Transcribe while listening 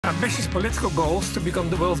Ambitious political goals to become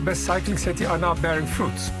the world's best cycling city are now bearing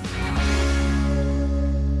fruits.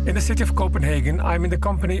 In the city of Copenhagen, I'm in the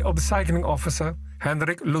company of the cycling officer,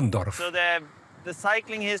 Henrik Lundorff. So the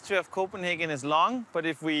cycling history of Copenhagen is long, but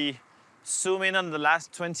if we zoom in on the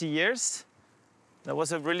last 20 years, there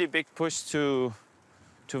was a really big push to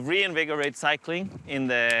reinvigorate cycling in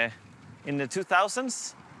the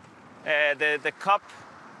 2000s. The COP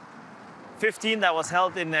 15 that was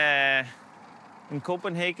held in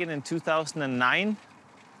Copenhagen in 2009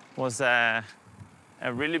 was a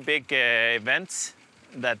really big event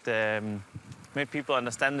that made people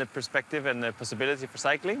understand the perspective and the possibility for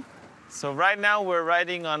cycling. So right now we're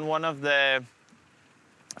riding on one of the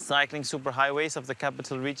cycling superhighways of the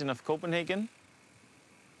capital region of Copenhagen.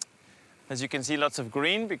 As you can see, lots of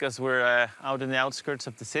green because we're out in the outskirts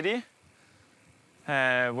of the city.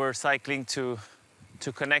 We're cycling to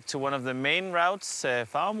connect to one of the main routes,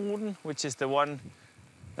 Farmruten, which is the one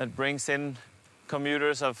that brings in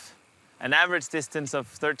commuters of an average distance of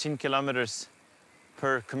 13 kilometers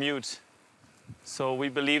per commute. So we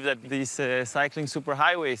believe that these cycling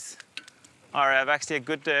superhighways are actually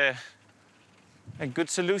a good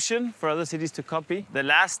solution for other cities to copy. The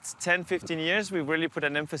last 10-15 years, we've really put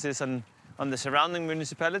an emphasis on the surrounding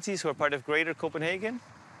municipalities who are part of Greater Copenhagen.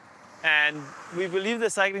 And we believe the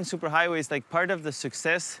cycling superhighways, like part of the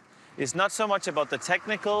success, is not so much about the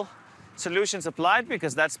technical solutions applied,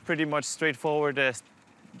 because that's pretty much straightforward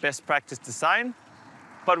best practice design.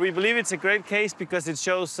 But we believe it's a great case because it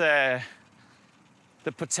shows the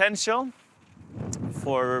potential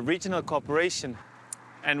for regional cooperation.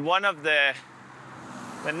 And one of the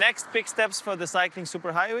next big steps for the cycling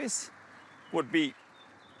superhighways would be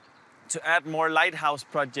to add more lighthouse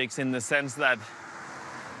projects, in the sense that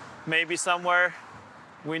maybe somewhere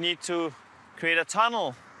we need to create a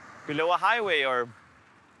tunnel below a highway, or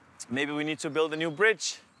maybe we need to build a new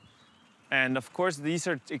bridge. And of course, these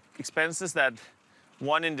are expenses that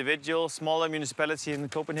one individual, smaller municipality in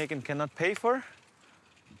Copenhagen cannot pay for.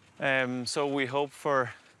 So we hope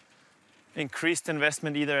for increased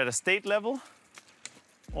investment either at a state level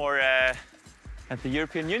or at the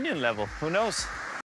European Union level. Who knows?